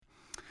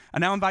I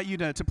now invite you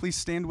to please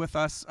stand with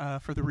us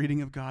for the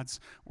reading of God's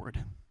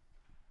word.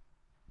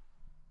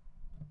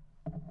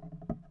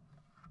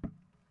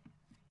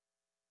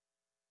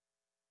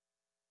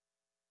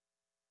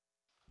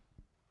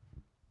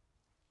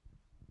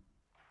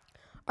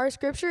 Our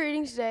scripture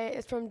reading today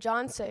is from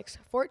John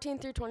 6:14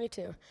 through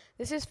 22.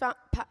 This is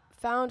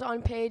found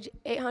on page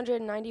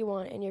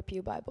 891 in your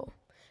Pew Bible.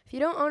 If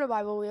you don't own a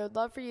Bible, we would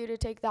love for you to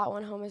take that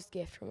one home as a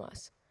gift from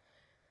us.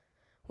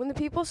 When the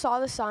people saw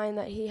the sign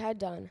that he had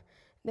done,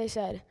 they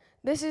said,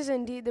 "This is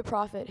indeed the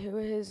prophet who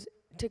is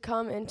to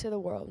come into the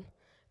world."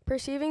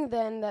 Perceiving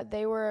then that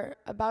they were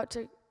about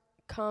to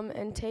come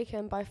and take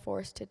him by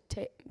force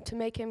to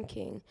make him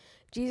king,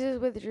 Jesus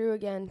withdrew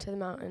again to the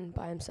mountain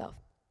by himself.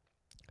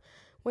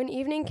 When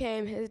evening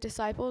came, his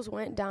disciples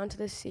went down to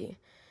the sea,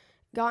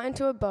 got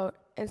into a boat,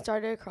 and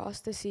started across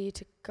the sea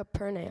to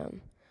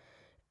Capernaum.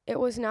 It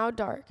was now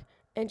dark,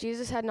 and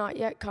Jesus had not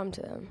yet come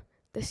to them.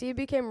 The sea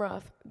became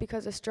rough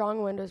because a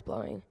strong wind was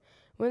blowing.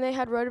 When they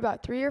had rowed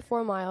about 3 or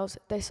 4 miles,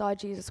 they saw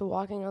Jesus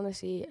walking on the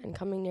sea and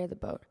coming near the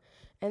boat,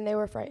 and they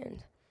were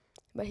frightened.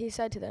 But he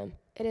said to them,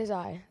 "It is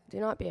I,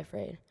 do not be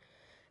afraid."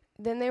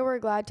 Then they were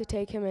glad to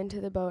take him into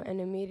the boat, and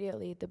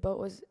immediately the boat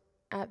was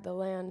at the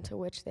land to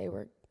which they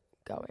were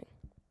going.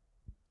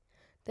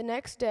 The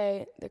next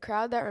day, the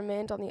crowd that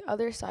remained on the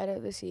other side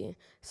of the sea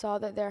saw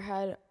that there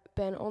had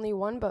been only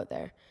one boat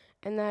there,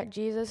 and that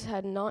Jesus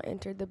had not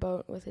entered the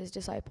boat with his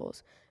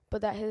disciples,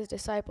 but that his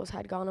disciples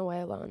had gone away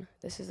alone.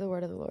 This is the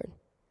word of the Lord.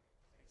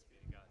 Thanks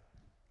be to God.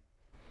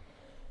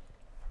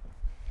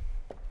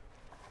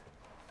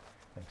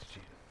 Thanks,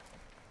 Gene.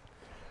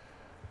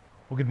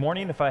 Well, good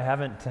morning. If I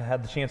haven't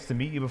had the chance to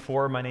meet you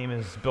before, my name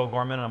is Bill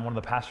Gorman. I'm one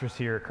of the pastors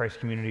here at Christ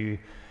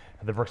Community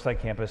at the Brookside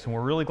campus, and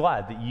we're really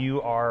glad that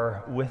you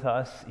are with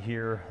us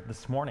here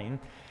this morning.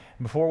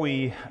 Before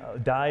we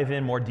dive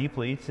in more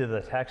deeply to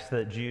the text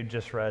that Jude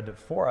just read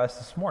for us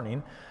this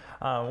morning,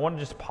 I want to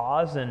just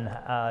pause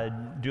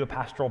and do a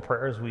pastoral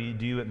prayer as we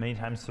do it many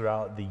times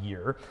throughout the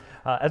year.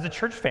 As a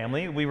church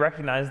family, we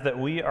recognize that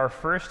we are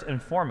first and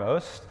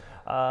foremost,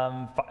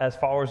 as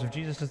followers of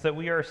Jesus, is that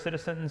we are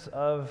citizens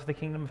of the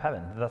kingdom of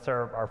heaven. That's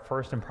our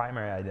first and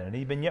primary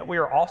identity, but yet we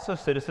are also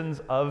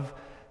citizens of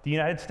the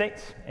United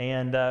States,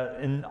 and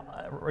in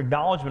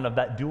acknowledgement of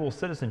that dual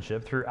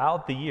citizenship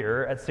throughout the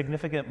year at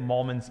significant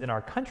moments in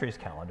our country's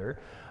calendar,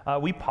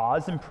 we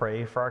pause and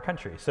pray for our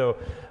country. So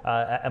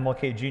at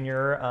MLK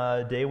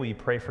Jr. Day, we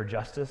pray for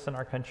justice in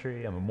our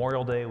country. On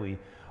Memorial Day, we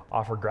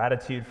offer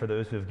gratitude for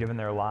those who have given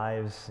their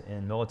lives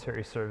in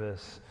military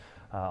service.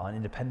 On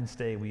Independence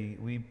Day,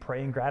 we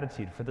pray in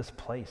gratitude for this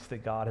place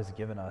that God has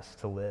given us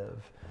to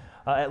live.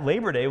 At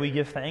Labor Day, we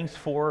give thanks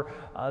for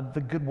the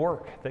good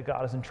work that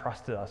God has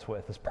entrusted us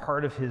with as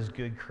part of his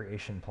good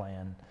creation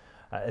plan.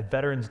 At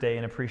Veterans Day,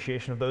 in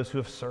appreciation of those who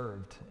have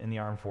served in the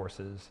armed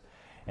forces.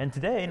 And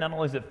today, not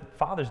only is it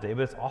Father's Day,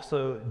 but it's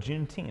also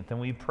Juneteenth, and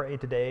we pray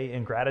today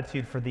in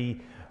gratitude for the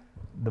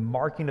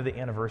marking of the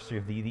anniversary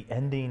of the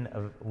ending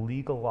of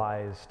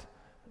legalized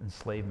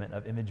enslavement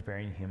of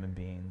image-bearing human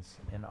beings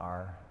in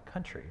our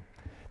country.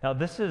 Now,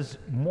 this has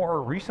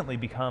more recently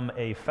become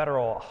a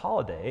federal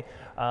holiday,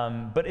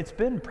 but it's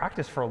been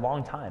practiced for a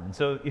long time. And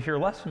so if you're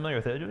less familiar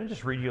with it, let me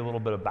just read you a little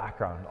bit of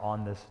background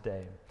on this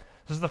day.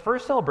 This is the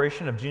first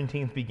celebration of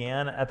Juneteenth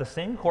began at the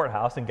same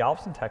courthouse in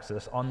Galveston,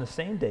 Texas, on the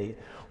same date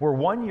where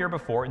 1 year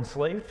before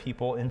enslaved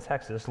people in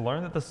Texas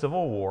learned that the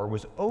Civil War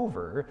was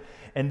over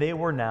and they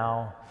were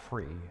now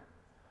free.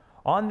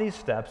 On these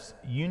steps,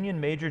 Union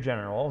Major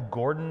General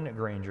Gordon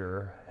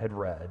Granger had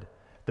read,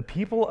 "The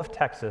people of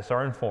Texas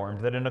are informed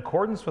that in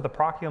accordance with a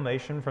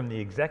proclamation from the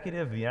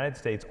Executive of the United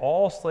States,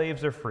 all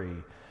slaves are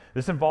free.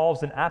 This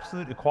involves an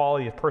absolute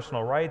equality of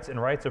personal rights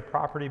and rights of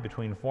property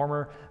between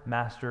former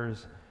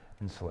masters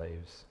and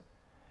slaves."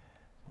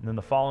 And then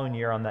the following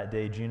year on that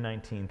day, June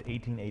 19th,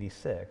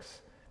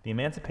 1886, the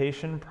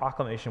Emancipation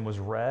Proclamation was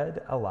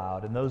read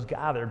aloud, and those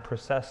gathered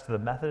processed to the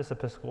Methodist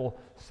Episcopal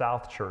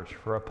South Church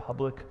for a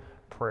public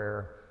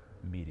prayer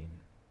meeting.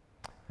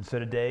 And so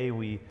today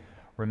we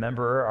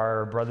remember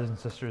our brothers and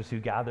sisters who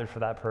gathered for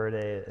that prayer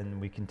day, and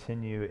we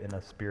continue in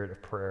a spirit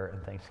of prayer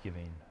and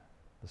thanksgiving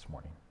this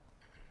morning.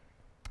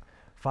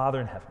 Father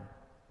in heaven,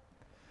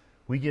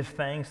 we give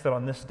thanks that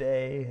on this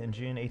day in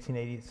June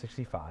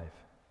 1865,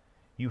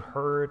 you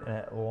heard and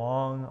at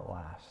long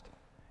last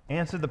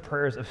answered the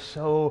prayers of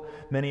so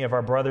many of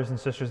our brothers and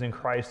sisters in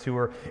Christ who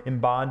were in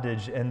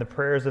bondage, and the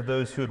prayers of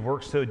those who had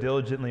worked so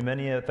diligently,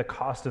 many at the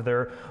cost of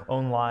their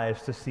own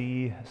lives, to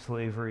see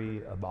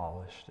slavery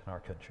abolished in our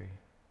country.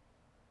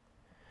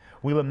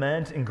 We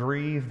lament and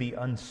grieve the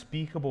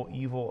unspeakable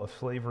evil of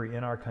slavery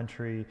in our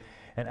country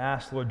and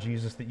ask, Lord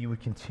Jesus, that you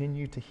would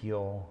continue to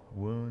heal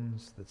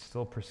wounds that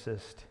still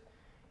persist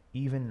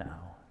even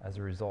now as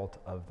a result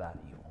of that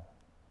evil.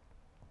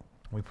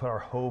 We put our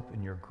hope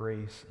in your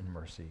grace and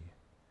mercy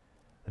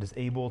that is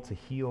able to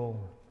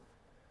heal,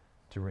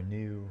 to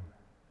renew,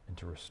 and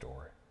to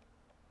restore.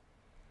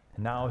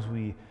 And now as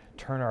we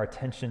turn our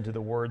attention to the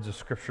words of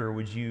Scripture,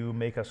 would you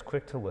make us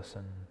quick to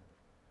listen?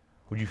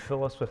 Would you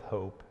fill us with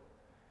hope?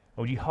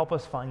 Would you help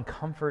us find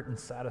comfort and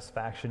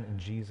satisfaction in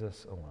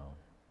Jesus alone?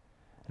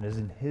 And it is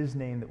in his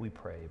name that we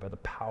pray, by the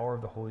power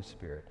of the Holy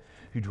Spirit,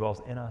 who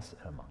dwells in us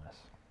and among us.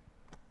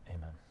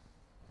 Amen.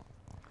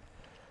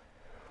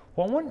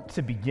 Well, I want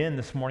to begin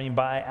this morning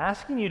by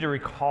asking you to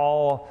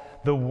recall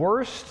the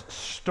worst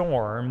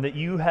storm that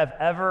you have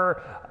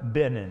ever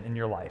been in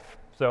your life.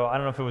 So I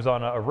don't know if it was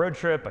on a road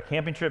trip, a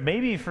camping trip.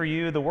 Maybe for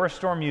you, the worst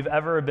storm you've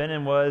ever been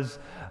in was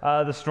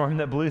the storm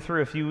that blew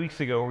through a few weeks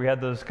ago, where we had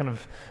those kind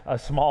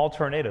of small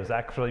tornadoes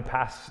actually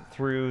pass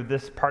through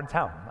this part of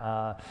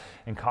town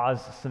and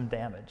cause some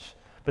damage.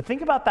 But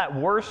think about that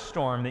worst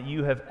storm that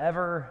you have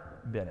ever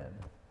been in.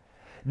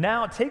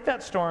 Now take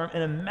that storm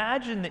and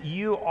imagine that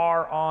you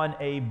are on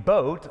a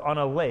boat on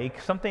a lake,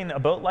 a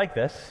boat like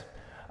this,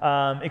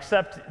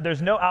 except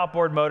there's no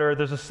outboard motor,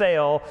 there's a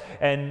sail,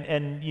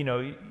 and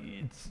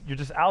you're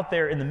just out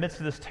there in the midst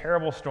of this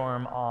terrible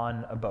storm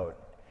on a boat.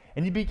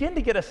 And you begin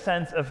to get a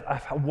sense of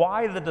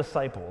why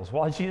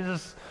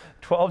Jesus'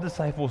 12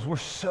 disciples were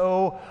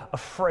so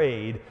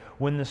afraid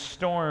when the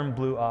storm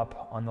blew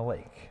up on the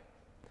lake.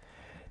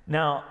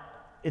 Now,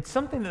 it's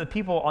something that the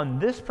people on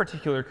this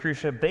particular cruise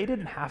ship, they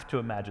didn't have to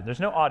imagine. There's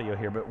no audio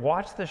here, but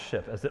watch this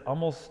ship as it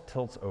almost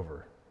tilts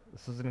over.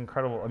 This is an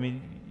incredible,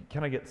 you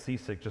kind of get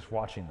seasick just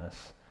watching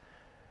this.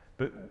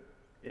 But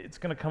it's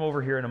going to come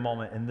over here in a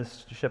moment, and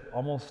this ship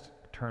almost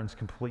turns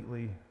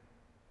completely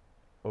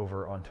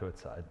over onto its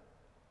side.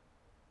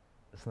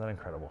 Isn't that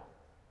incredible?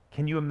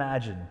 Can you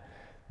imagine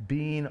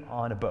being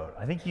on a boat?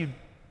 I think you'd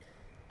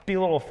be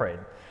a little afraid.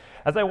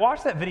 As I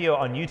watched that video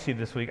on YouTube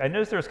this week, I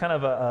noticed there was kind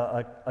of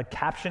a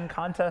caption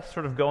contest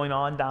sort of going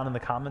on down in the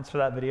comments for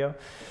that video.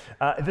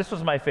 This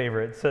was my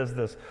favorite. It says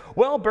this: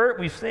 "Well, Bert,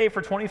 we've saved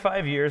for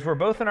 25 years. We're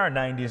both in our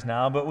 90s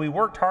now, but we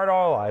worked hard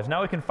all our lives.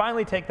 Now we can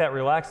finally take that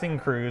relaxing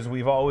cruise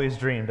we've always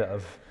dreamed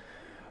of.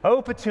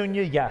 Oh,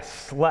 Petunia,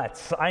 yes,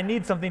 let's. I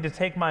need something to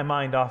take my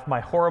mind off my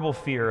horrible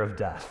fear of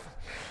death."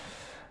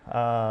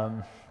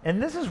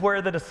 And this is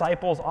where the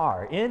disciples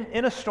are.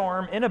 In a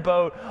storm, in a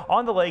boat,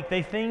 on the lake.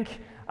 They think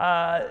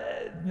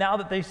now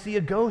that they see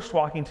a ghost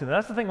walking to them.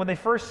 That's the thing. When they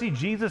first see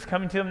Jesus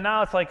coming to them,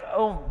 now it's like,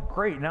 oh,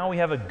 great. Now we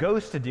have a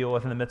ghost to deal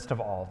with in the midst of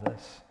all of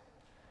this.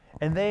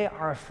 And they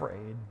are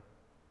afraid.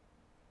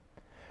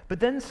 But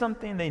then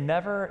something they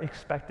never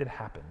expected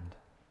happened.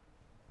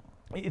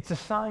 It's a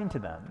sign to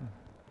them.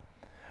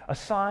 A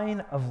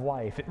sign of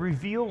life. It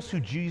reveals who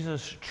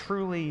Jesus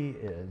truly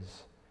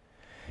is.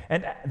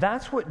 And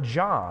that's what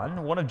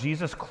John, one of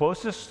Jesus'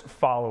 closest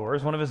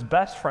followers, one of his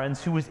best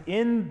friends, who was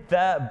in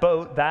that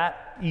boat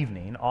that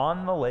evening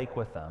on the lake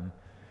with them,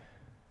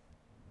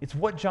 it's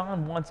what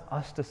John wants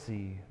us to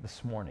see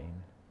this morning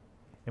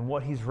and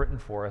what he's written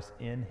for us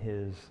in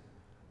his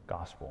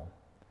gospel.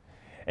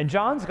 And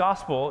John's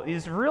gospel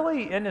is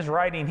really, in his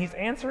writing, he's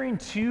answering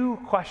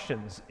two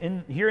questions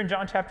here in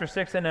John chapter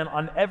 6 and then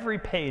on every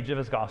page of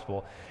his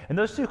gospel. And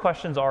those two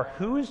questions are,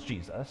 who is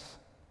Jesus?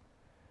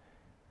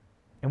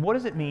 And what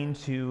does it mean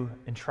to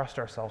entrust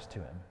ourselves to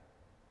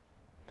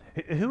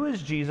him? Who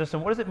is Jesus,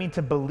 and what does it mean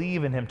to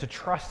believe in him, to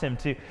trust him,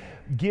 to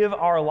give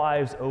our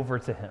lives over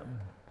to him?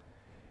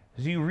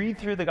 As you read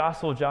through the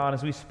Gospel of John,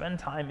 as we spend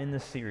time in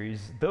this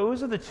series,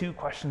 those are the two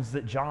questions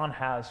that John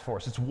has for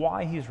us. It's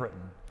why he's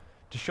written,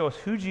 to show us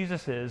who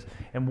Jesus is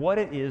and what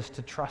it is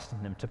to trust in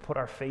him, to put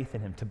our faith in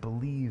him, to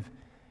believe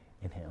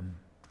in him.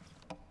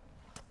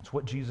 It's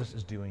what Jesus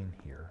is doing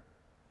here.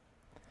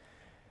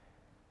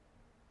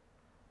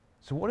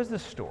 So what does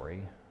this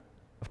story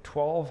of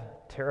 12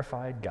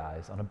 terrified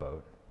guys on a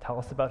boat tell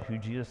us about who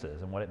Jesus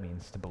is and what it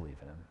means to believe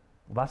in him?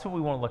 Well, that's what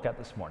we want to look at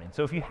this morning.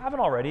 So if you haven't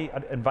already,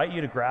 I'd invite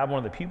you to grab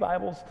one of the pew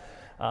Bibles,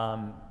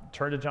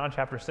 turn to John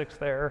chapter 6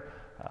 there.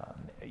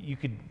 You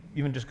could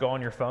even just go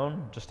on your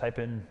phone, just type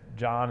in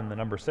John and the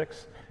number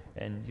 6,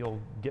 and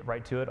you'll get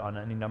right to it on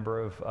any number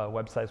of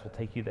websites will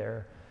take you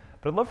there.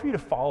 But I'd love for you to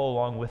follow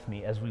along with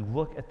me as we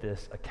look at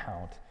this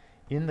account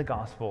in the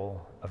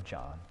Gospel of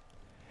John.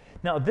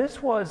 Now,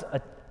 this was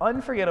an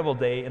unforgettable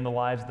day in the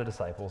lives of the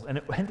disciples, and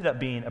it ended up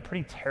being a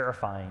pretty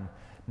terrifying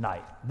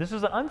night. This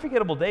was an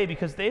unforgettable day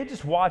because they had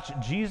just watched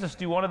Jesus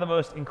do one of the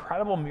most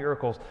incredible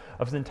miracles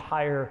of his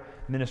entire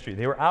ministry.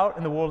 They were out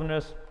in the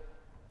wilderness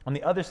on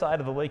the other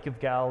side of the Lake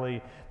of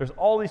Galilee. There's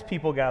all these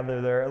people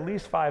gathered there, at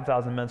least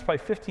 5,000 men, it's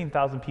probably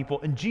 15,000 people,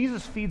 and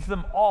Jesus feeds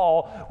them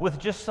all with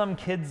just some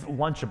kid's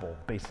Lunchable,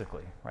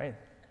 basically, right?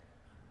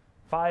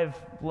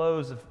 5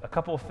 loaves of a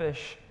couple of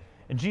fish.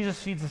 And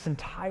Jesus feeds this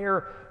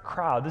entire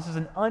crowd. This is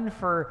an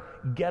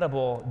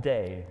unforgettable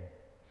day.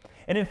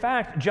 And in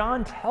fact,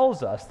 John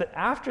tells us that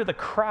after the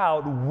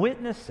crowd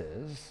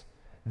witnesses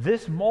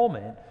this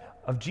moment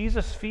of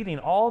Jesus feeding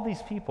all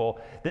these people,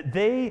 that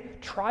they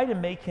try to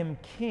make him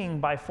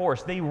king by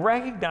force. They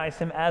recognize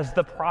him as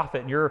the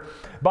prophet. Your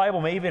Bible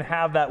may even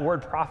have that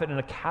word prophet in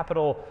a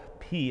capital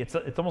P. It's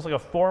almost like a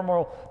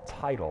formal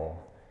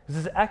title. This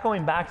is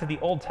echoing back to the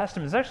Old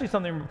Testament. It's actually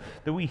something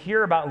that we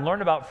hear about and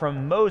learn about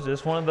from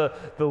Moses, one of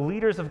the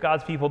leaders of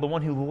God's people, the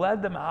one who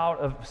led them out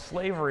of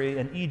slavery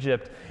in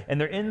Egypt,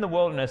 and they're in the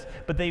wilderness,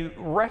 but they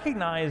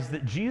recognize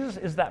that Jesus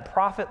is that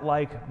prophet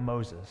like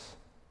Moses,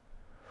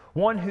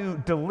 one who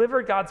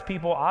delivered God's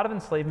people out of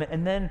enslavement,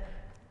 and then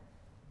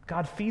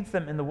God feeds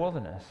them in the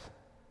wilderness.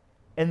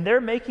 And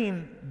they're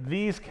making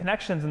these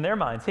connections in their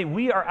minds. Hey,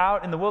 we are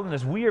out in the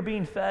wilderness. We are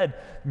being fed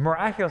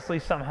miraculously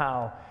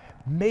somehow.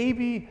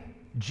 Maybe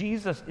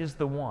Jesus is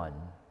the one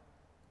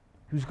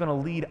who's going to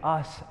lead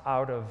us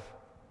out of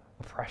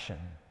oppression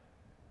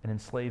and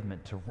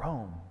enslavement to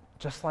Rome,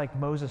 just like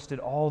Moses did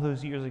all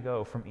those years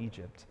ago from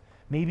Egypt.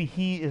 Maybe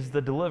he is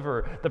the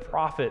deliverer, the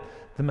prophet,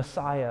 the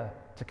Messiah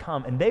to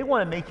come. And they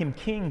want to make him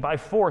king by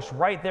force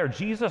right there.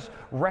 Jesus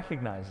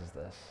recognizes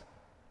this.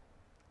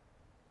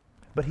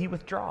 But he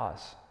withdraws.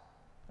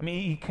 I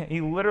mean,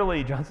 he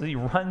literally, John says, he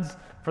runs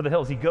for the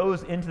hills. He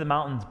goes into the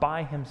mountains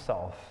by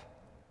himself.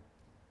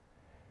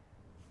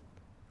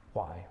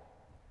 Why?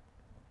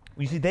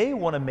 You see, they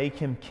want to make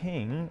him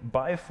king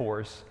by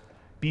force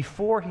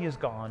before he has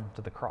gone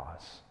to the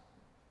cross.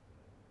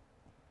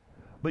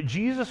 But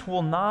Jesus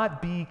will not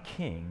be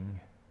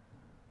king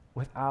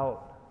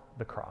without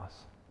the cross.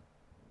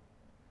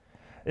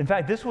 In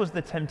fact, this was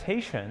the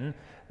temptation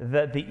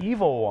that the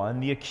evil one,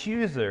 the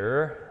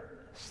accuser,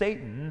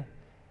 Satan,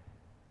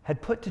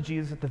 had put to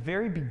Jesus at the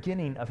very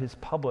beginning of his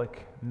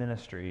public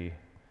ministry.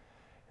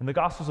 In the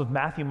Gospels of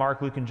Matthew,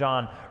 Mark, Luke, and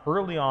John,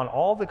 early on,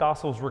 all the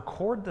Gospels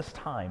record this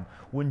time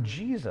when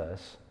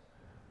Jesus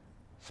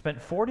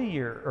spent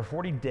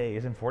 40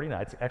 days and 40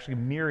 nights, actually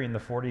mirroring the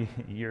 40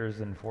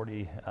 years and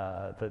 40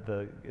 that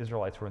the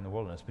Israelites were in the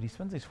wilderness. But he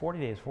spends these 40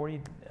 days,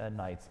 40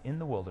 nights in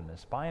the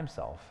wilderness by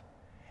himself.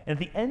 And at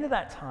the end of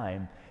that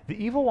time,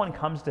 the evil one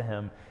comes to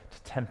him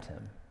to tempt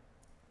him.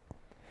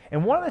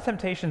 And one of the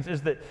temptations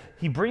is that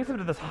he brings him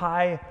to this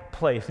high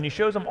place, and he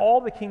shows him all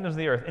the kingdoms of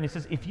the earth. And he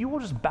says, if you will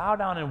just bow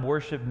down and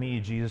worship me,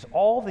 Jesus,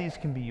 all these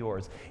can be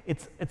yours.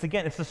 It's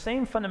the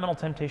same fundamental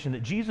temptation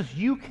that, Jesus,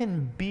 you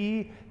can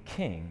be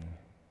king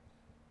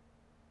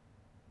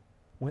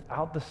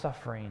without the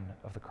suffering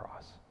of the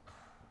cross.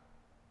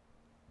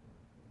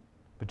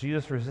 But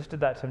Jesus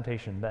resisted that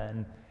temptation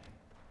then.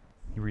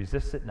 He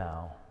resists it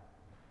now.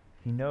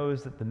 He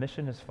knows that the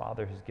mission his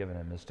Father has given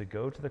him is to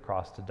go to the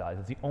cross to die.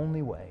 That's the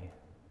only way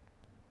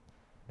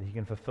that he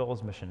can fulfill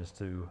his mission, is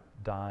to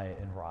die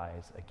and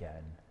rise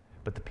again.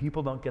 But the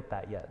people don't get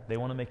that yet. They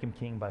want to make him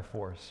king by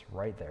force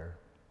right there.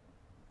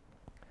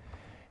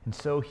 And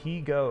so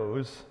he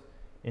goes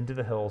into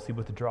the hills. He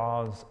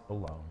withdraws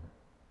alone.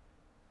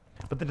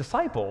 But the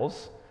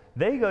disciples,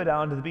 they go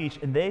down to the beach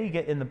and they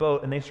get in the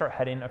boat and they start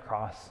heading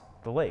across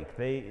the lake.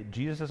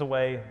 Jesus is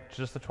away,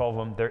 just the 12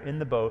 of them. They're in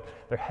the boat.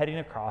 They're heading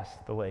across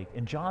the lake.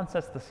 And John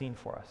sets the scene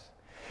for us.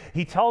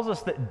 He tells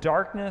us that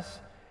darkness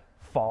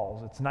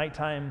falls. It's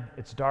nighttime.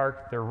 It's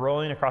dark. They're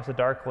rowing across a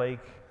dark lake.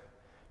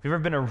 Have you ever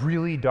been in a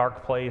really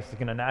dark place,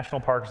 like in a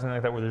national park or something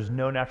like that, where there's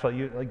no natural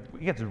light?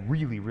 It gets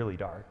really, really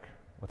dark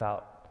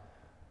without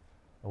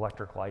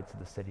electric lights of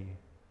the city.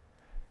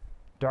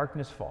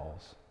 Darkness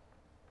falls.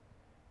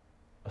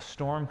 A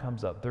storm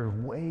comes up. Their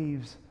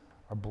waves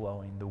are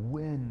blowing. The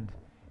wind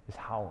is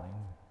howling.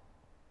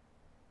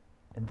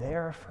 And they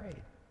are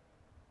afraid.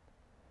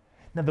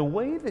 Now, the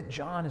way that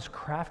John has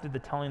crafted the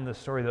telling of the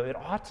story, though, it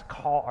ought to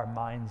call our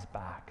minds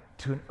back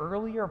to an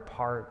earlier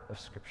part of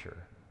Scripture.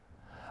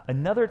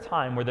 Another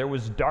time where there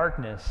was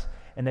darkness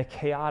and a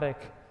chaotic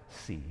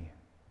sea.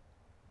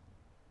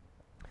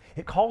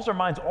 It calls our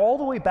minds all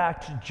the way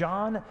back to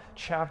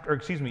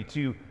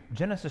to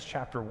Genesis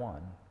chapter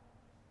 1.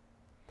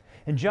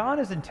 And John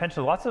is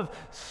intentional. Lots of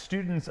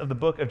students of the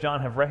book of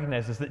John have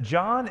recognized this, that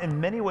John in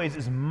many ways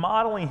is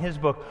modeling his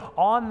book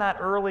on that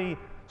early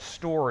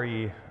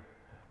story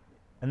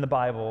in the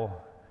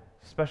Bible,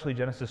 especially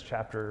Genesis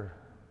chapter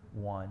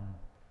 1.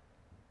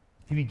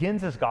 He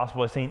begins his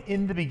gospel by saying,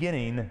 in the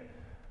beginning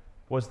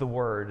was the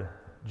Word.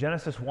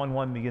 Genesis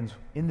 1:1 begins,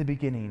 in the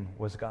beginning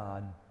was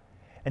God.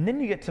 And then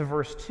you get to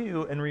verse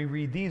 2 and we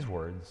read these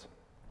words.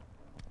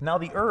 Now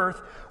the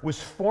earth was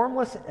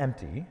formless and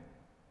empty.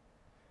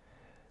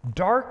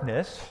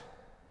 Darkness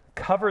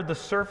covered the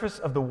surface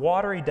of the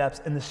watery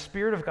depths, and the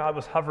Spirit of God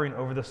was hovering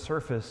over the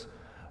surface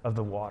of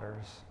the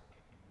waters.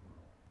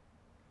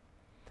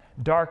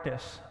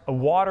 Darkness, a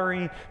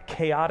watery,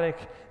 chaotic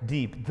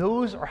deep.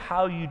 Those are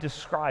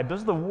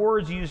those are the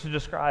words used to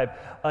describe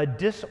a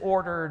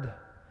disordered,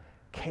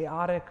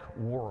 chaotic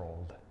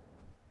world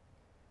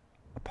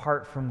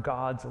apart from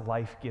God's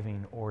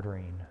life-giving,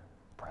 ordering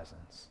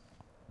presence.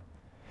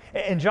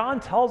 And John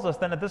tells us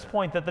then at this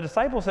point that the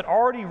disciples had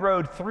already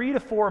rowed 3 to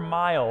 4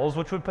 miles,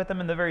 which would put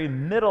them in the very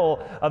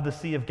middle of the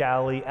Sea of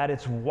Galilee at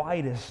its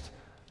widest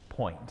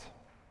point.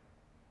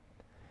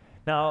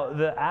 Now,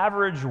 the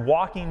average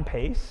walking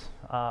pace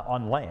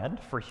on land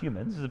for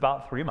humans is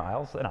about 3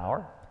 miles an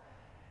hour.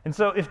 And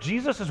so if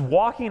Jesus is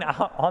walking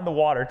out on the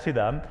water to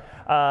them,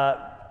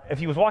 if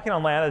he was walking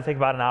on land, it would take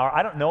about an hour.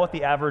 I don't know what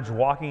the average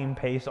walking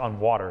pace on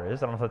water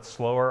is. I don't know if it's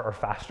slower or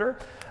faster.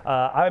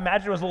 I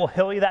imagine it was a little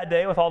hilly that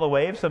day with all the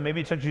waves, so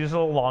maybe it took Jesus a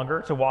little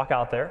longer to walk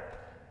out there.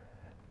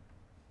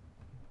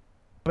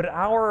 But an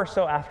hour or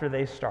so after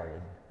they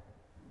started,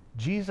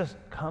 Jesus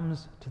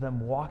comes to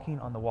them walking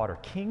on the water.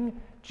 King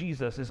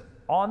Jesus is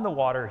on the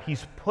water.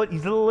 He's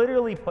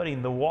literally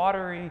putting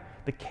the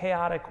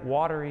chaotic,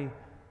 watery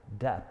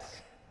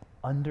depths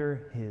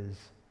under his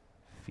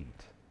feet.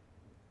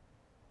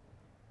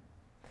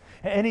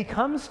 And he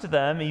comes to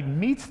them, he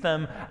meets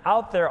them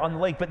out there on the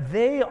lake, but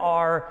they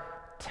are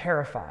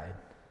terrified.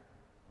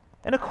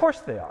 And of course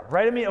they are,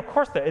 right? I mean, of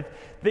course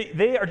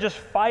they are just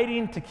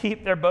fighting to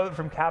keep their boat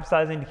from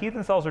capsizing, to keep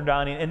themselves from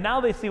drowning, and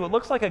now they see what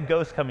looks like a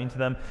ghost coming to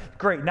them.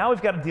 Great, now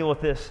we've got to deal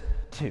with this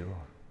too.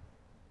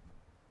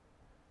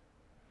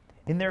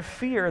 In their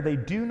fear, they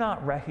do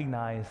not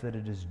recognize that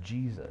it is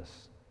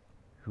Jesus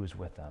who is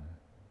with them.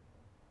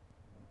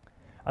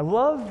 I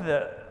love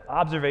the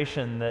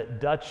observation that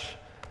Dutch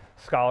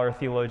scholar,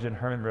 theologian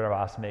Herman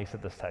Ridderbos makes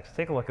at this text.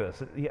 Take a look at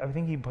this. I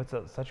think he puts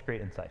out such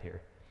great insight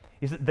here.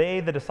 Is that they,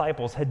 the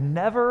disciples, had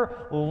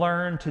never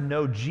learned to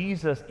know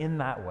Jesus in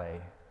that way.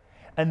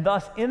 And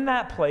thus, in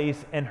that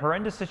place and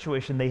horrendous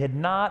situation, they had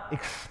not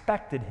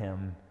expected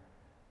him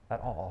at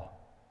all.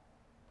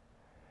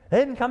 They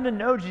hadn't come to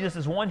know Jesus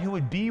as one who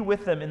would be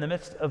with them in the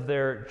midst of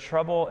their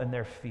trouble and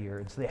their fear.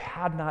 And so they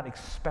had not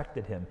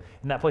expected him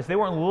in that place. They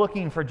weren't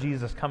looking for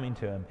Jesus coming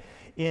to him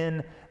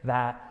in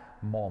that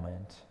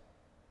moment.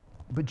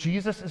 But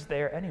Jesus is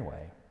there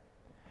anyway.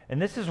 And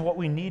this is what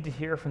we need to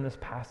hear from this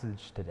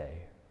passage today.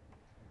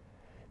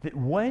 That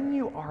when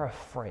you are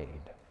afraid,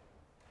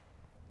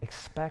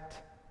 expect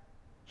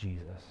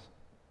Jesus.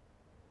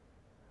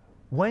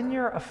 When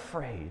you're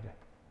afraid,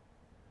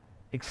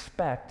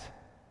 expect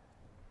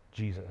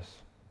Jesus.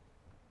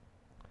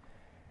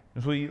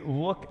 As we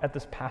look at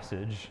this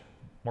passage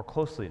more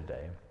closely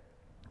today,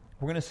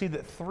 we're going to see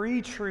that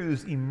three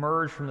truths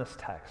emerge from this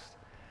text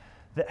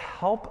that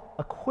help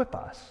equip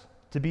us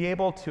to be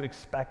able to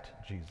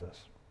expect Jesus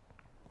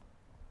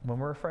when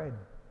we're afraid.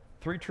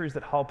 Three truths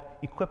that help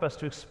equip us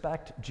to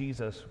expect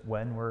Jesus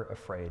when we're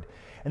afraid.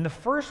 And the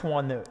first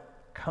one that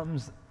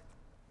comes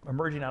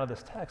emerging out of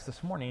this text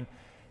this morning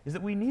is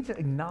that we need to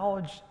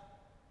acknowledge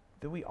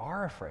that we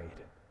are afraid.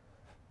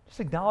 Just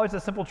acknowledge the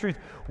simple truth.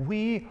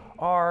 We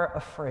are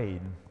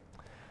afraid.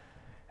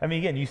 I mean,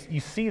 again, you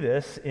see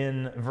this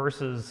in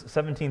verses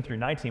 17 through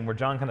 19 where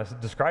John kind of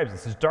describes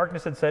this. As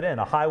darkness had set in,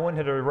 a high wind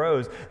had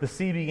arose, the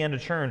sea began to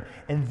churn,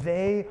 and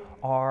they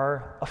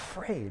are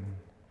afraid.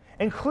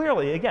 And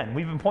clearly, again,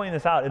 we've been pointing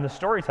this out in the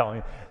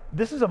storytelling,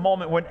 this is a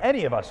moment when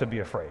any of us would be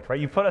afraid, right?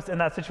 You put us in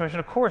that situation,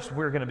 of course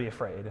we're going to be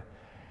afraid.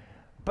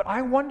 But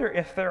I wonder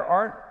if there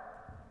aren't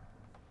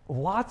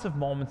lots of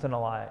moments in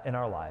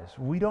our lives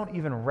we don't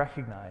even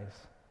recognize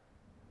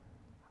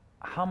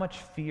how much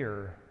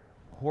fear,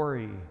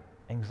 worry,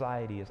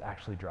 anxiety is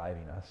actually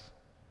driving us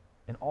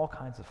in all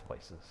kinds of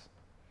places.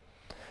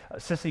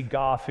 Sissy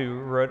Goff, who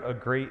wrote a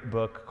great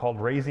book called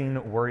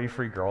Raising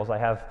Worry-Free Girls. I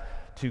have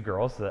two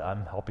girls that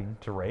I'm helping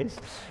to raise,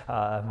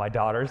 my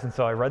daughters, and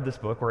so I read this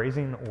book,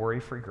 Raising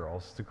Worry-Free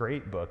Girls. It's a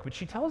great book, but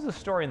she tells a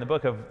story in the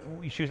book of,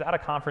 she was at a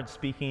conference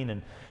speaking,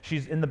 and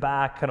she's in the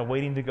back kind of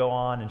waiting to go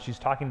on, and she's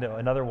talking to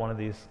another one of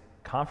these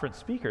conference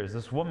speakers.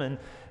 This woman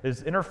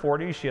is in her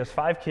 40s, she has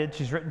 5 kids,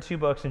 she's written 2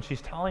 books, and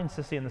she's telling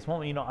Sissy in this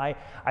moment,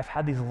 I've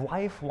had these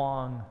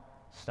lifelong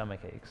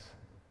stomach aches.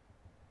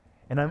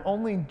 And I'm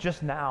only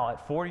just now,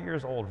 at 40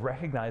 years old,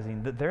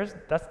 recognizing that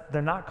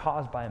they're not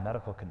caused by a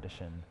medical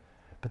condition,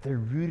 but they're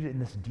rooted in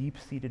this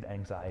deep-seated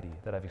anxiety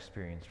that I've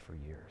experienced for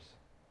years.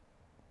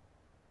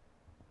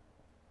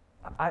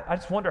 I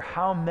just wonder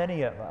how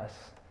many of us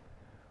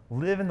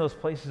live in those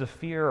places of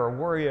fear or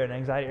worry and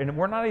anxiety, and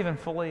we're not even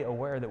fully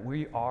aware that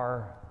we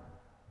are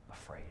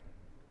afraid.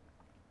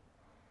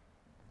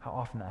 How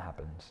often that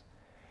happens.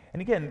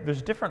 And again,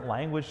 there's different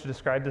language to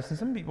describe this, and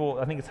some people,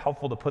 I think it's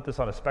helpful to put this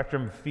on a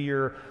spectrum of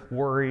fear,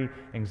 worry,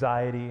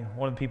 anxiety.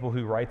 One of the people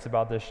who writes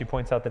about this, she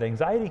points out that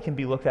anxiety can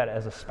be looked at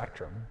as a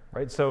spectrum,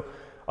 right? So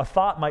a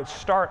thought might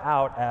start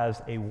out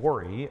as a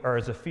worry or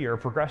as a fear,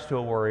 progress to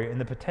a worry, and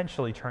then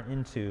potentially turn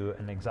into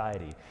an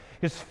anxiety.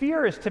 Because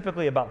fear is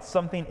typically about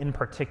something in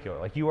particular,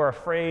 like you are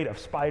afraid of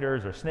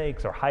spiders or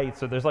snakes or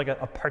heights, or there's like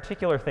a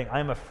particular thing.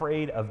 I'm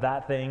afraid of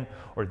that thing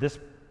or this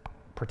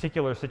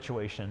particular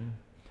situation.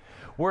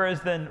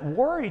 Whereas then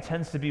worry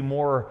tends to be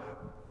more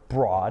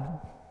broad,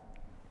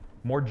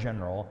 more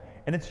general,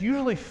 and it's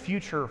usually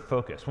future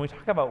focused. When we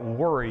talk about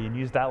worry and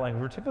use that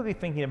language, we're typically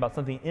thinking about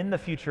something in the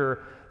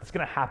future that's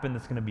going to happen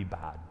that's going to be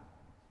bad.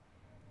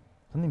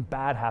 Something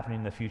bad happening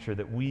in the future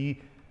that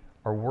we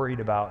are worried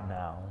about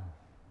now.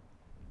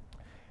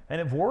 And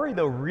if worry,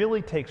 though,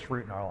 really takes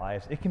root in our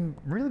lives, it can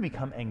really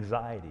become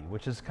anxiety,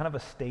 which is kind of a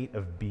state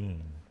of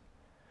being.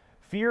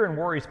 Fear and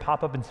worries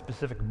pop up in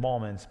specific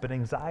moments, but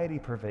anxiety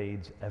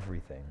pervades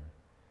everything.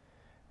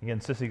 Again,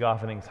 Sissy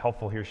Goff, I think, is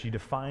helpful here. She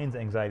defines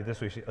anxiety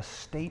this way: a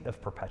state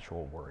of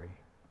perpetual worry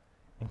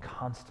and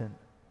constant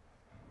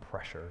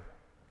pressure.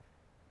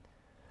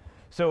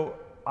 So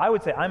I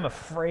would say I'm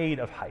afraid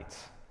of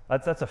heights.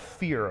 That's a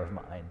fear of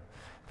mine.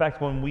 In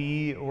fact, when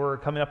we were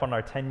coming up on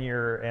our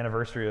 10-year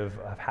anniversary of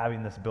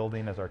having this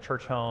building as our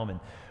church home, and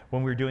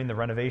when we were doing the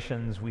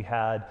renovations, we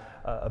had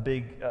a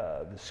big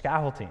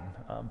scaffolding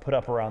put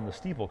up around the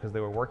steeple because they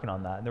were working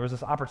on that. And there was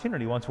this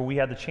opportunity once where we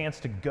had the chance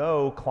to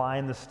go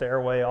climb the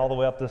stairway all the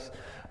way up this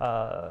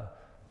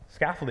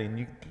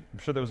scaffolding. I'm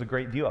sure there was a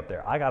great view up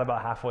there. I got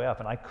about halfway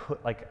up, and I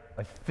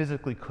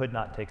physically could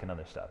not take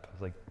another step. I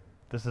was like,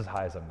 this is as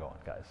high as I'm going,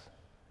 guys.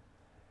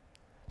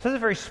 So there's a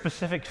very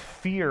specific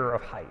fear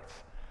of heights.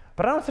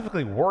 But I don't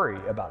typically worry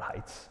about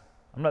heights.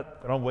 I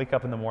don't wake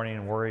up in the morning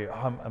and worry,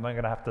 am I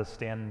going to have to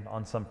stand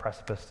on some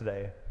precipice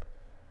today?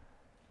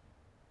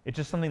 It's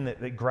just something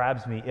that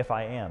grabs me if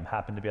I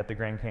happen to be at the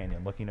Grand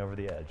Canyon looking over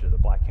the edge, or the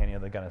Black Canyon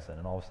of the Gunnison,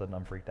 and all of a sudden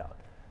I'm freaked out.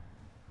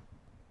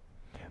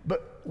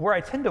 But where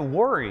I tend to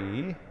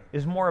worry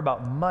is more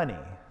about money.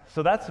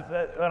 So that's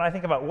when I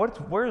think about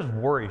where does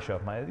worry show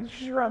up? It's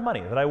usually around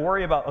money. That I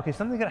worry about, okay,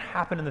 something's going to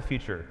happen in the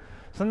future.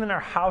 Something in our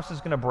house is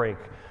going to break.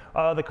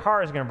 The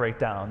car is going to break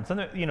down.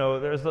 Something,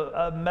 there's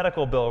a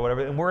medical bill or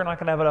whatever, and we're not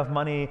going to have enough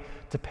money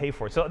to pay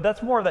for it. So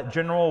that's more of that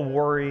general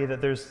worry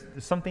that there's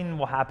something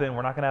will happen.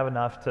 We're not going to have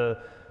enough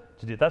to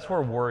do. That's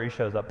where worry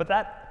shows up. But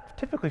that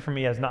typically for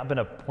me has not been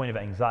a point of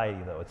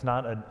anxiety, though. It's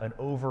not an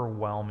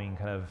overwhelming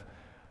kind of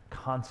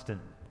constant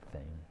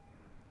thing.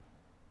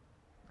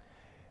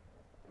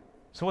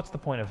 So what's the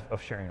point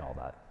of sharing all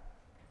that?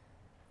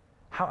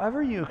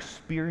 However you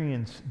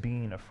experience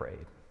being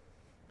afraid,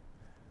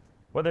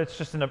 whether it's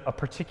just in a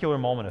particular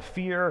moment of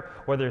fear,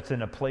 whether it's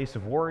in a place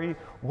of worry,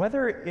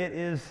 whether it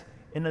is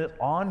in an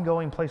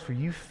ongoing place where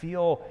you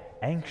feel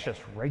anxious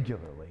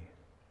regularly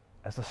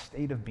as a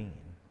state of being,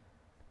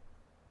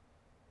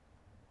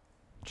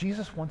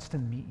 Jesus wants to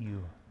meet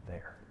you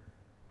there.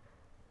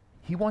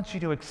 He wants you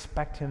to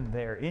expect him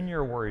there in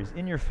your worries,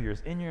 in your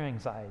fears, in your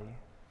anxiety.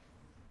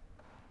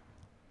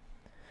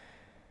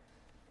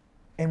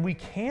 And we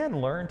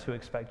can learn to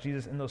expect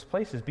Jesus in those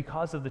places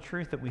because of the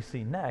truth that we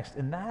see next,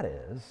 and that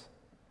is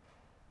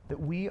that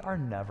we are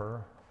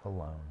never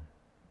alone.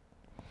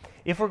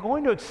 If we're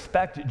going to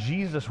expect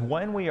Jesus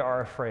when we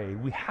are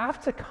afraid, we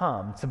have to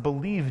come to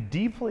believe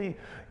deeply,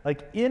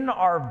 like in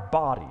our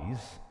bodies,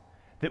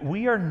 that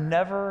we are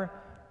never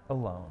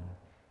alone.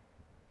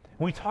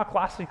 We talked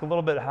last week a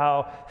little bit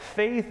how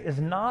faith is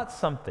not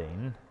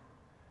something,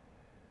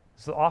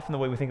 so often the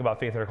way we think about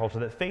faith in our culture,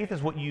 that faith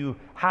is what you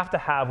have to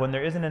have when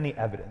there isn't any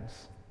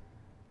evidence,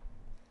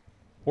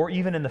 or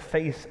even in the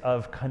face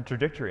of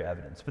contradictory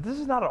evidence. But this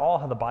is not at all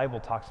how the Bible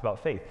talks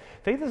about faith.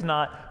 Faith is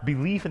not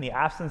belief in the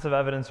absence of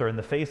evidence or in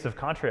the face of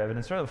contrary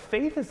evidence. No,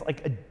 faith is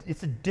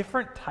it's a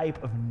different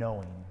type of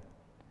knowing.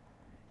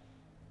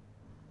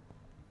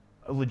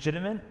 A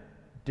legitimate,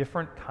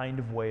 different kind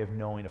of way of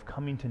knowing, of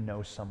coming to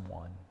know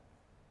someone.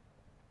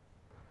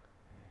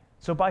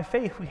 So by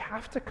faith, we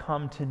have to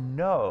come to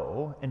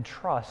know and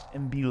trust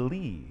and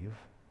believe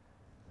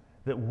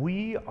that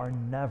we are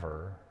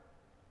never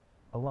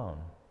alone.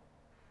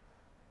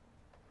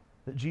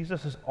 That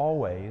Jesus is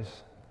always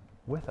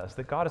with us,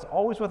 that God is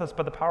always with us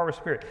by the power of His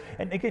Spirit.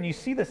 And again, you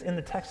see this in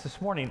the text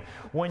this morning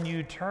when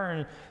you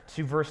turn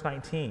to verse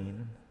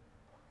 19.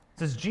 It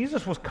says,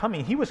 Jesus was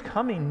coming. He was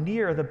coming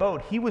near the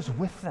boat. He was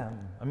with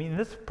them. I mean, in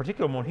this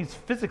particular moment, He's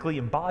physically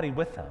embodied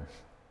with them,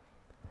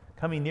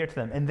 coming near to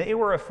them. And they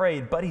were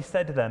afraid, but He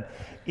said to them,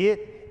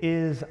 "It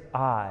is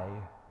I.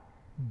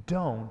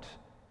 Don't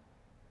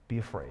be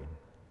afraid."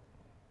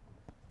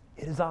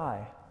 It is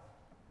I.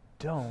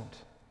 Don't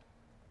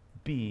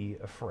be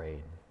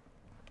afraid.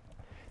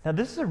 Now,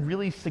 this is a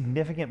really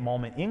significant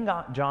moment in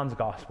John's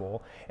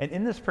gospel and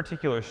in this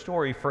particular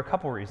story for a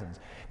couple reasons.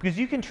 Because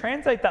you can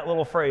translate that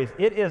little phrase,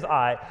 "it is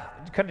I,"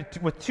 kind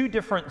of with two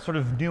different sort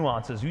of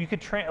nuances. You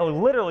could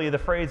literally the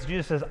phrase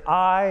Jesus says,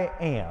 "I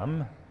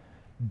am,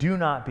 do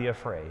not be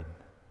afraid."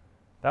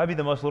 That would be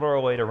the most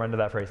literal way to render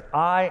that phrase.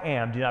 "I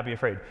am, do not be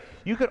afraid."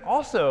 You could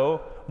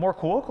also more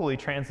colloquially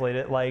translate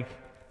it like,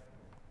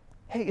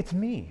 "Hey, it's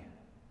me.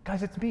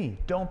 Guys, it's me.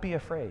 Don't be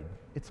afraid.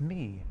 It's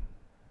me.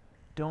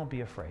 Don't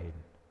be afraid."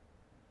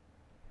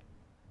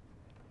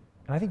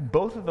 And I think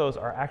both of those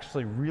are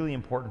actually really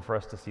important for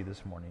us to see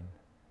this morning.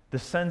 The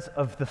sense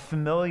of the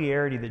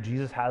familiarity that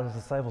Jesus has with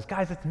his disciples.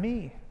 Guys, it's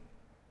me.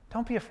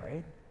 Don't be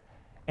afraid.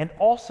 And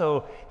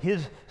also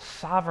his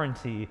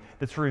sovereignty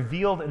that's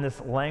revealed in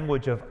this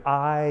language of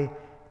 "I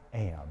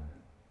am."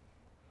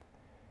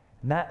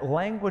 And that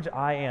language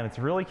 "I am," it's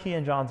really key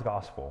in John's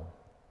gospel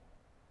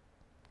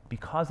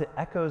because it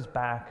echoes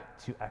back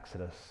to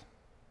Exodus,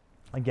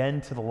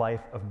 again to the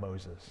life of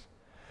Moses.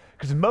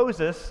 Because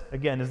Moses,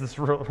 again, is this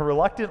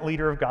reluctant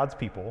leader of God's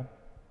people.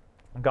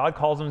 God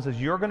calls him and says,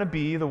 "You're going to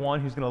be the one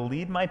who's going to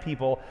lead my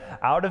people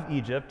out of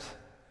Egypt,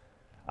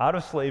 out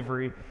of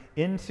slavery,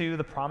 into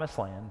the promised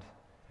land."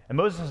 And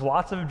Moses has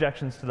lots of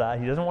objections to that.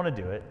 He doesn't want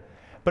to do it.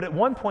 But at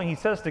one point he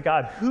says to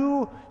God,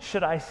 "Who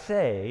should I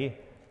say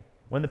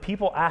when the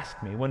people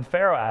ask me, when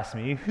Pharaoh asks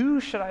me,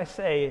 who should I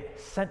say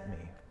sent me?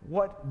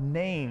 What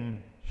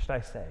name should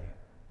I say?"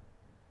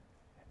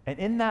 And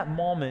in that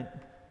moment,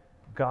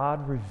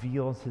 God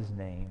reveals his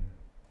name.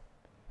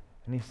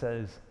 And he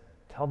says,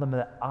 "Tell them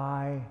that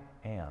I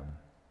am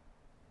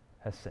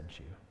has sent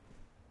you.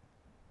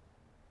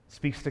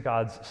 Speaks to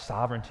God's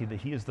sovereignty,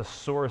 that he is the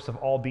source of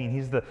all being.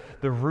 He's the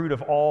root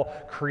of all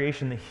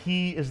creation, that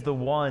he is the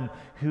one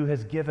who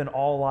has given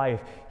all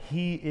life.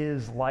 He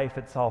is life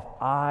itself.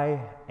 I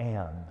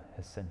am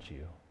has sent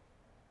you.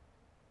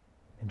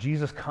 And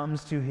Jesus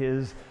comes to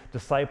his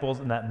disciples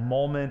in that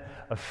moment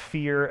of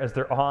fear as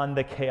they're on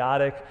the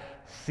chaotic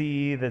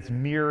sea that's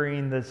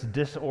mirroring this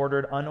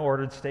disordered,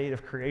 unordered state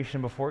of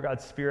creation before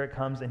God's Spirit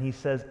comes, and he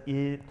says,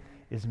 "It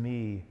is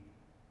me."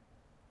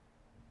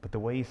 But the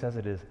way he says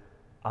it is,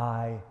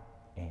 I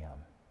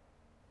am.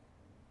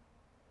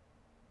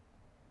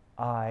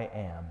 I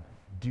am.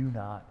 Do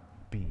not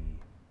be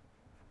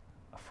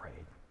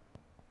afraid.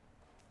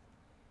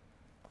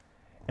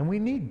 And we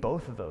need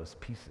both of those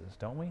pieces,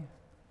 don't we?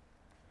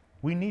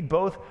 We need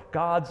both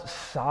God's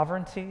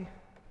sovereignty,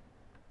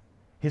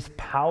 his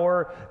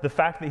power, the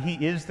fact that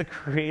he is the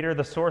creator,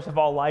 the source of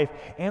all life,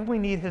 and we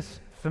need his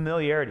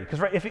familiarity.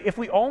 Because right, if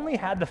we only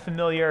had the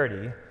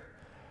familiarity,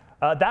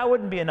 that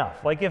wouldn't be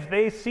enough. Like if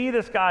they see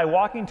this guy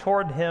walking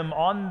toward him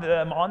on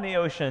the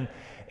ocean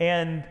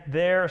and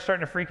they're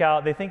starting to freak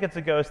out, they think it's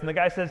a ghost, and the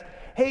guy says,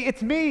 "Hey,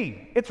 it's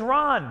me, it's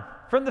Ron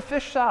from the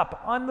fish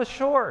shop on the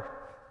shore."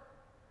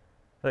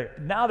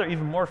 Now they're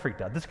even more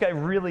freaked out. This guy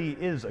really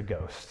is a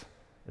ghost.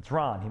 It's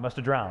Ron. He must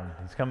have drowned.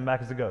 He's coming back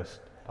as a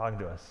ghost, talking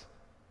to us.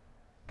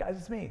 Guys,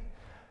 it's me.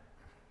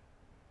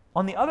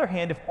 On the other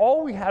hand, if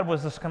all we had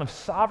was this kind of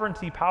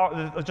sovereignty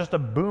power, just a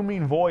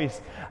booming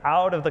voice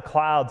out of the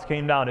clouds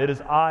came down, "It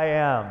is I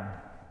am.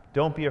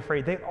 Don't be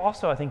afraid," they'd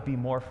also, I think, be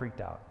more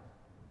freaked out.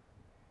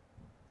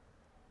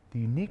 The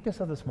uniqueness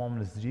of this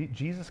moment is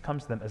Jesus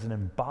comes to them as an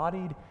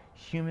embodied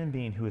human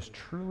being who is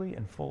truly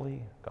and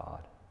fully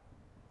God,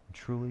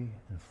 truly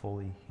and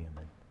fully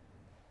human,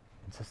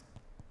 and says,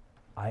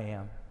 "I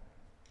am.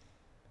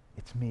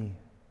 It's me.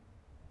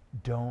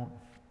 Don't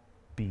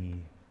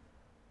be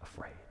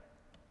afraid."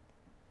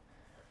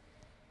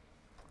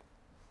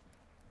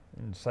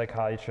 And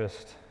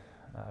psychiatrist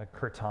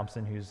Kurt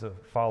Thompson, who's a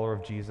follower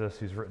of Jesus,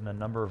 who's written a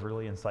number of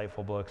really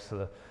insightful books,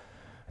 The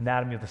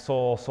Anatomy of the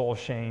Soul, Soul of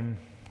Shame,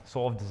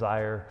 Soul of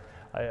Desire.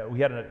 We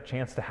had a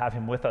chance to have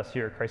him with us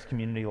here at Christ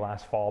Community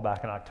last fall,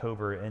 back in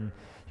October, and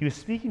he was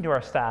speaking to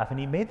our staff, and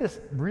he made this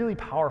really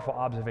powerful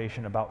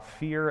observation about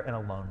fear and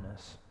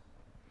aloneness.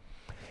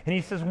 And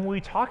he says, when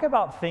we talk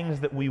about things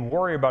that we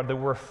worry about, that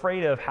we're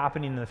afraid of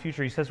happening in the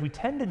future, he says we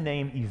tend to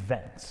name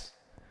events.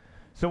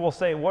 So we'll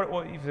say, what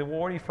are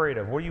you afraid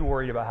of? What are you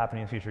worried about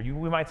happening in the future?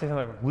 We might say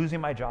something like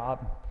losing my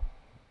job,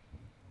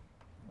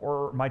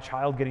 or my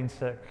child getting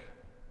sick,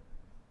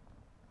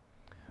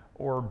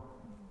 or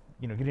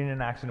getting in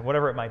an accident,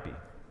 whatever it might be.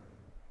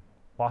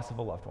 Loss of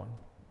a loved one.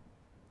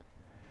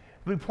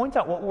 But we point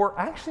out what we're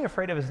actually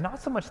afraid of is not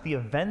so much the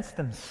events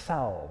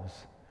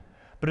themselves,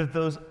 but of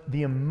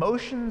the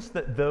emotions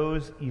that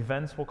those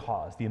events will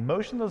cause,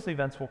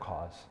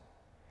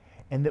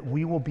 and that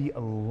we will be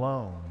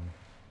alone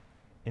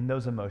in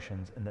those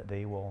emotions, and that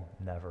they will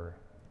never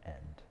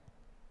end.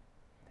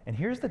 And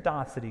here's the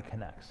dots that he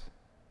connects.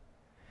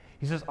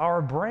 He says,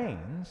 our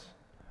brains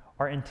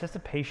are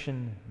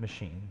anticipation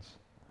machines.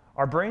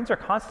 Our brains are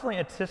constantly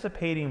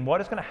anticipating what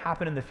is going to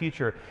happen in the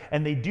future,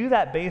 and they do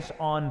that based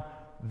on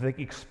the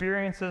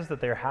experiences that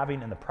they're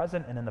having in the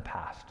present and in the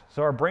past.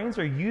 So our brains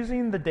are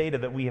using the data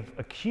that we have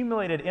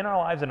accumulated in our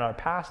lives, in our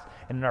past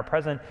and in our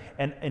present,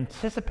 and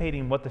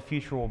anticipating what the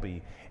future will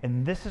be.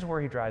 And this is where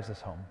he drives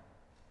us home.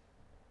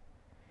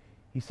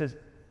 He says,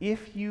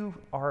 if you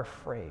are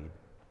afraid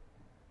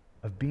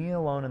of being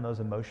alone in those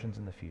emotions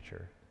in the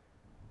future,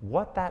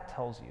 what that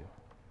tells you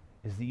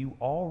is that you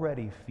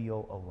already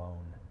feel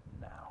alone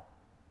now.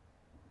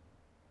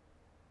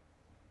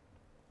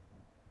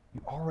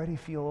 You already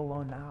feel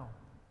alone now.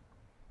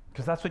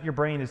 Because that's what your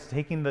brain is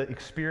taking, the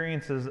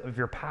experiences of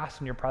your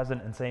past and your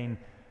present, and saying,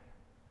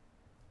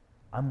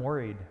 I'm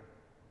worried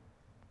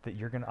that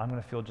I'm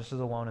going to feel just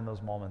as alone in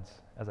those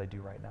moments as I do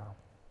right now.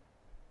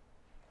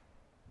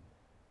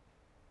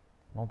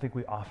 I don't think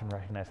we often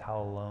recognize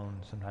how alone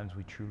sometimes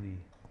we truly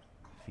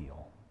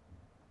feel.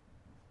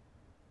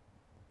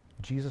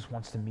 Jesus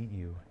wants to meet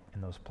you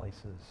in those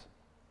places.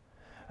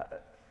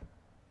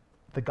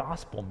 The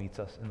gospel meets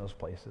us in those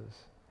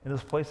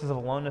places of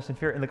aloneness and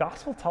fear. And the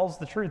gospel tells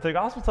the truth. The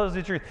gospel tells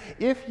the truth.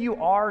 If you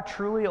are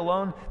truly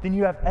alone, then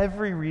you have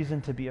every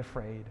reason to be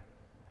afraid.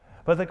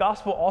 But the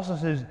gospel also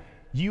says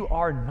you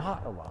are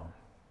not alone.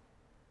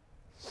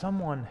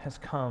 Someone has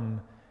come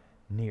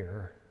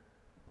near.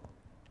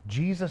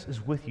 Jesus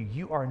is with you.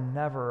 You are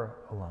never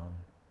alone.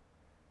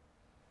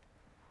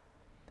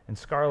 And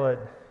Scarlett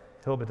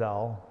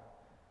Hilbedal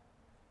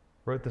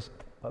wrote this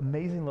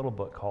amazing little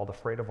book called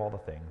Afraid of All the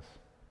Things.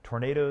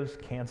 Tornadoes,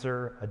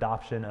 cancer,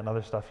 adoption, and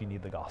other stuff you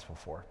need the gospel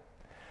for.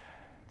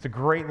 It's a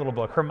great little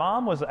book. Her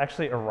mom was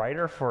actually a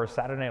writer for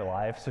Saturday Night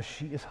Live, so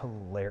she is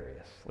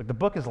hilarious. Like, the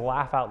book is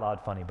laugh out loud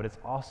funny, but it's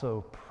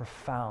also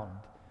profound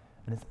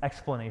in its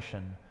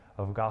explanation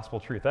of gospel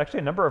truth.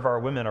 Actually, a number of our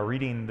women are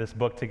reading this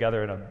book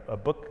together in a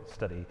book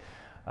study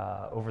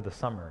over the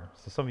summer.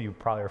 So some of you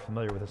probably are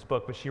familiar with this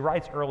book, but she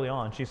writes early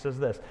on, she says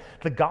this: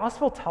 "The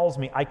gospel tells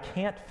me I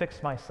can't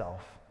fix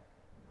myself.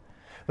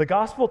 The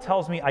gospel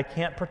tells me I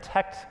can't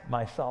protect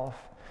myself,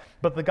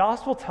 but the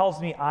gospel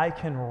tells me I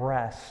can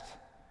rest,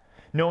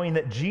 knowing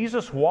that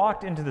Jesus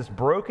walked into this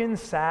broken,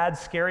 sad,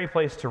 scary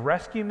place to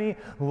rescue me,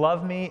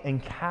 love me,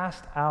 and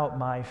cast out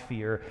my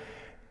fear.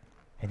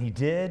 And he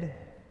did,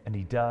 and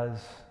he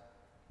does,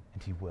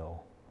 and he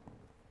will.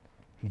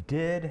 He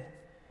did,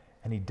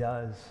 and he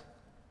does,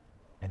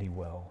 and he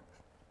will."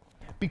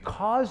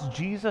 Because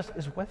Jesus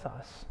is with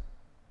us.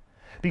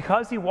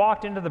 Because he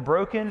walked into the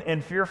broken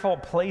and fearful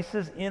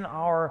places in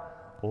our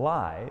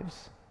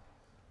lives,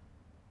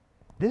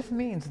 this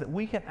means that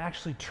we can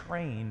actually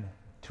train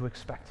to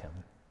expect him.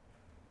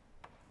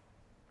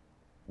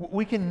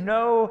 We can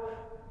know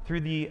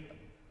through the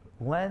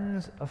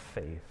lens of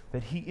faith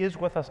that he is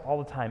with us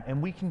all the time,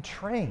 and we can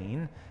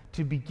train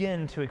to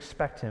begin to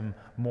expect him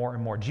more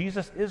and more.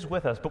 Jesus is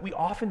with us, but we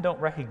often don't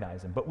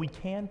recognize him, but we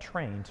can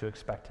train to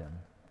expect him.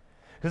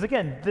 Because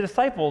again, the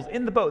disciples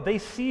in the boat, they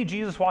see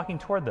Jesus walking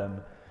toward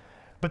them,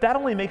 but that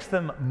only makes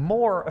them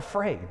more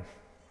afraid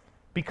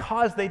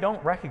because they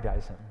don't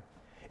recognize him.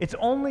 It's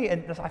only,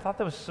 and I thought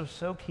that was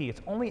so key,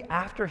 it's only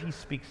after he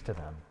speaks to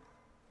them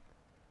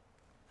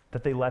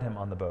that they let him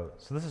on the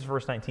boat. So this is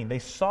verse 19. They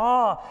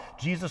saw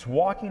Jesus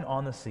walking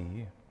on the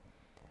sea,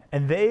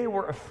 and they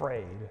were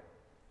afraid.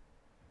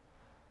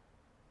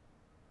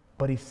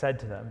 But he said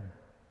to them,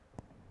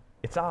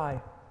 "It's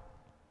I.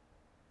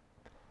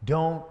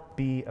 Don't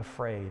be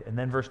afraid." And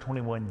then verse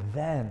 21,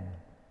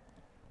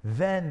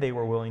 then they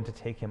were willing to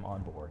take him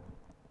on board.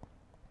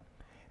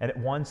 And at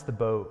once the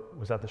boat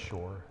was at the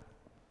shore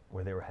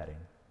where they were heading.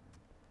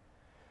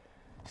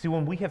 See,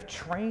 when we have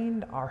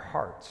trained our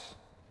hearts,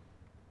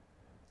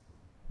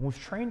 we've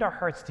trained our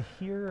hearts to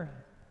hear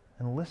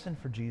and listen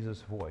for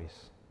Jesus'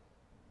 voice,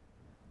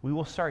 we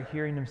will start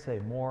hearing him say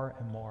more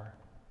and more,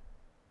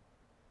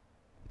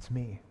 "It's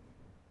me.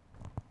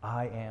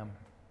 I am.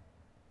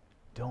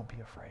 Don't be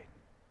afraid.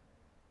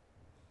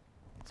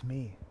 It's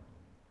me.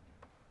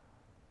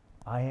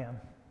 I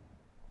am.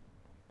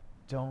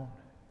 Don't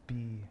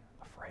be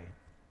afraid."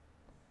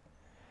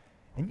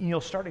 And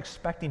you'll start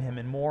expecting him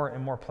in more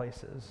and more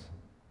places.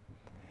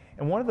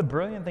 And one of the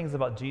brilliant things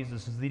about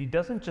Jesus is that he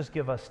doesn't just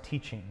give us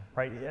teaching,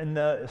 right? In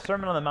the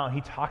Sermon on the Mount,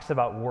 he talks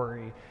about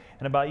worry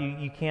and about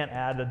you can't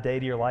add a day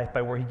to your life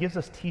by worry. He gives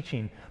us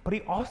teaching, but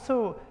he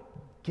also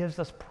gives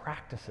us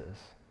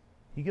practices.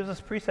 He gives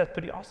us precepts,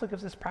 but he also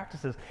gives us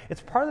practices.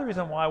 It's part of the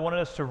reason why I wanted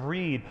us to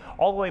read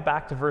all the way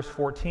back to verse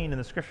 14 in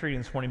the scripture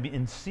reading this morning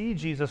and see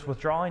Jesus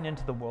withdrawing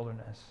into the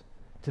wilderness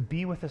to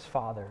be with his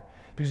Father.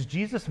 Because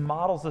Jesus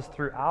models this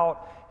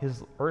throughout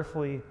his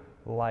earthly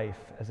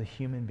life as a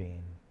human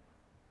being.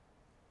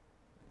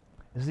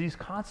 Is that he's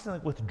constantly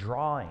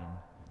withdrawing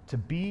to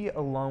be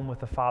alone with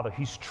the Father.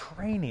 He's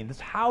training. This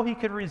is how he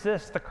could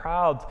resist the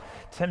crowd's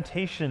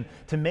temptation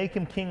to make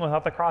him king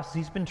without the cross.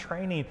 He's been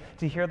training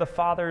to hear the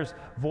Father's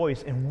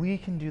voice, and we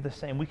can do the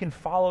same. We can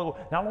follow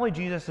not only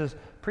Jesus'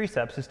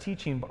 precepts, his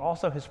teaching, but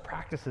also his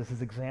practices,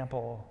 his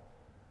example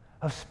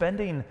of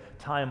spending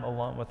time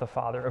alone with the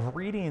Father, of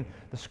reading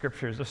the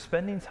scriptures, of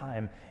spending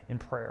time in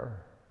prayer,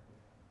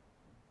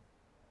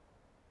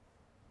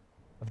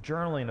 of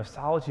journaling, of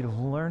solitude, of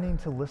learning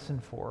to listen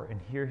for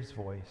and hear his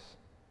voice.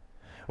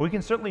 We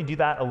can certainly do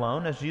that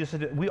alone, as Jesus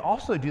did. We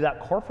also do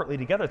that corporately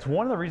together. It's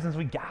one of the reasons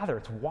we gather.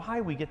 It's why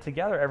we get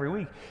together every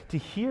week, to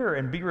hear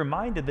and be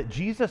reminded that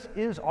Jesus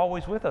is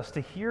always with us, to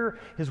hear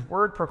his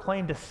word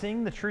proclaimed, to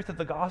sing the truth of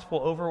the gospel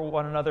over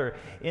one another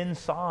in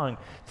song,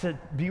 to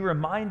be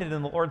reminded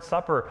in the Lord's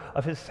Supper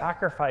of his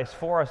sacrifice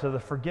for us, of the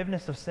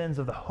forgiveness of sins,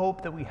 of the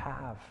hope that we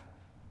have.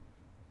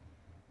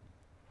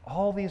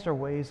 All these are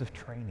ways of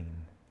training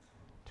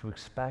to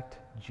expect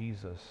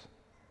Jesus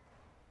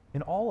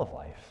in all of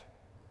life,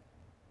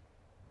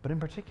 but in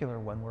particular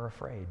when we're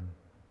afraid.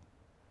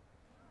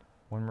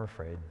 When we're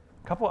afraid.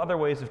 A couple other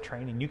ways of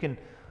training. You can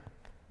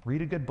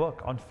read a good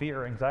book on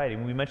fear, anxiety.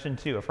 And we mentioned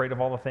too, Afraid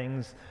of All the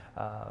Things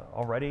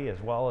already,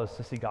 as well as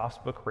Sissy Goff's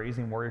book,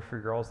 Raising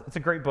Worry-Free Girls. It's a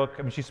great book.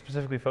 I mean, she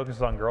specifically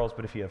focuses on girls,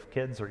 but if you have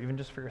kids or even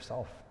just for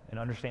yourself and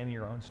understanding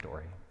your own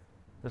story,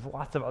 there's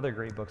lots of other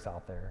great books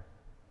out there.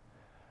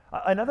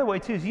 Another way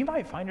too is you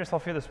might find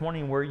yourself here this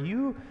morning where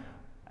you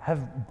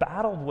have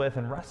battled with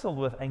and wrestled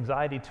with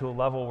anxiety to a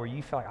level where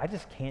you feel like, I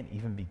just can't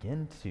even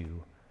begin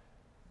to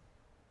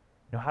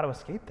know how to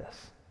escape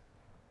this.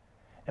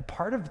 And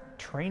part of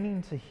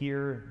training to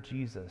hear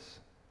Jesus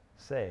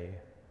say,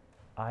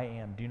 "I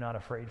am, do not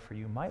afraid," for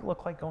you might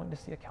look like going to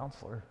see a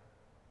counselor.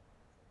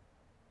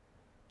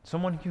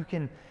 Someone who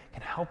can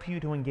help you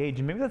to engage.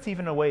 And maybe that's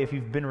even a way, if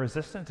you've been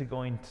resistant to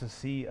going to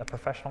see a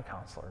professional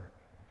counselor,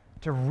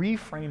 to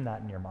reframe that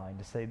in your mind,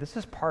 to say, this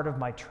is part of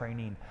my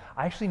training.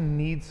 I actually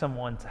need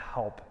someone to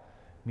help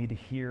me to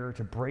hear,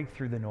 to break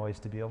through the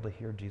noise, to be able to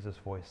hear Jesus'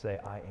 voice say,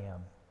 "I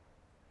am.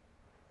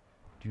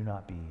 Do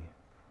not be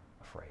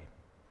afraid."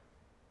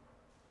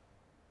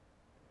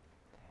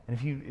 And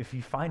if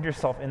you find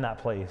yourself in that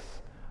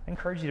place I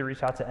encourage you to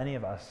reach out to any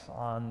of us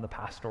on the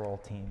pastoral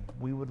team.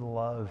 We would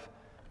love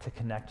to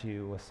connect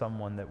you with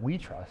someone that we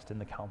trust in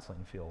the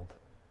counseling field.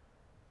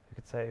 You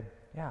could say,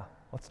 yeah,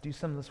 let's do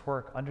some of this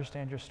work,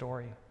 understand your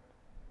story,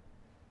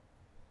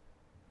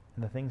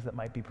 and the things that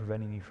might be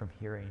preventing you from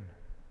hearing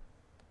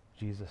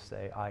Jesus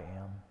say, I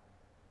am.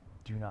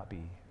 Do not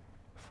be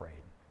afraid.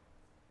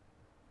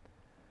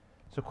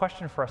 So,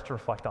 question for us to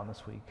reflect on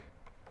this week.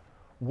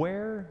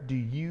 Where do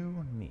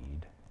you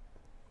need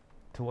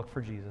to look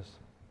for Jesus?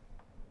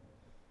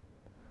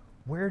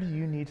 Where do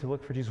you need to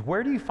look for Jesus?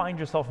 Where do you find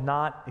yourself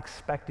not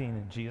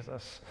expecting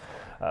Jesus?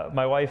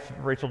 My wife,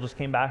 Rachel, just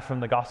came back from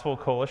the Gospel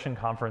Coalition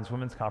Conference,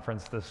 women's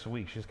conference this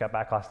week. She just got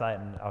back last night,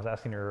 and I was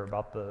asking her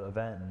about the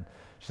event. And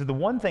she said the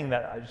one thing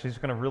that she's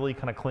going to really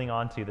kind of cling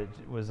on to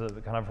that was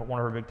kind of one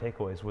of her big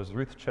takeaways was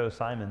Ruth Cho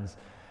Simons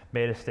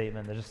made a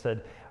statement that just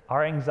said,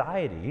 our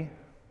anxiety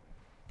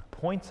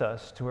points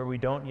us to where we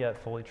don't yet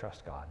fully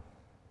trust God.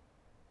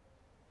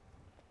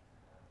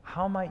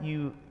 How might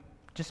you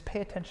just pay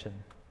attention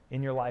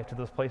in your life to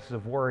those places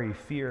of worry,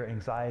 fear,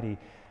 anxiety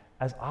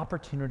as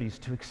opportunities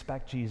to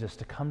expect Jesus,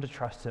 to come to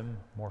trust him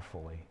more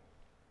fully?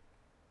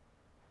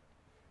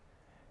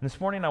 And this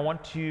morning I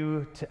want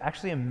you to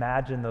actually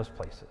imagine those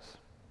places.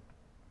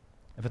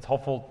 If it's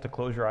helpful to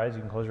close your eyes,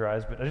 you can close your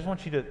eyes, but I just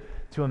want you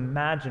to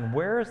imagine,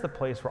 where is the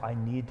place where I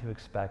need to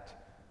expect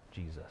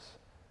Jesus?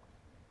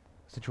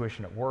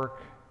 Situation at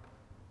work,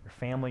 your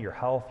family, your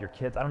health, your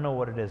kids, I don't know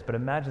what it is, but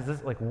imagine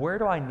this, like, where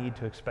do I need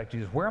to expect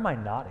Jesus? Where am I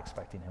not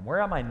expecting him? Where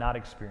am I not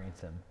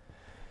experiencing him?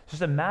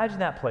 Just imagine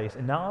that place,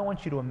 and now I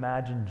want you to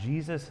imagine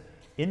Jesus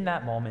in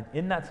that moment,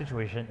 in that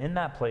situation, in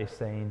that place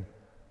saying,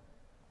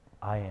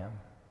 I am.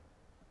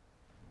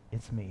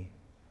 It's me.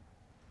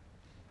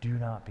 Do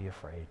not be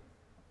afraid.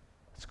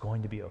 It's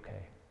going to be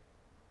okay.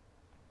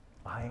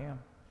 I am.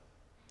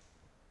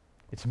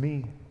 It's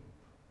me.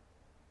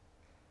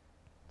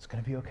 It's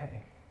going to be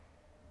okay.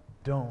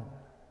 Don't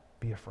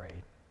be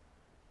afraid.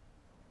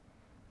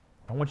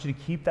 I want you to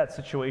keep that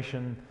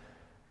situation,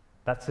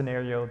 that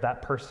scenario,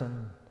 that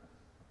person,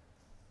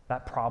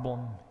 that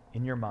problem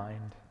in your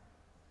mind.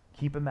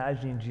 Keep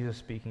imagining Jesus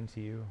speaking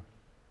to you.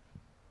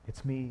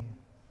 It's me.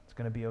 It's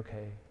going to be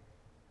okay.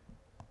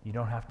 You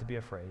don't have to be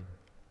afraid.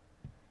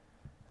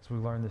 As we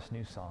learn this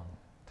new song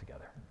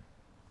together.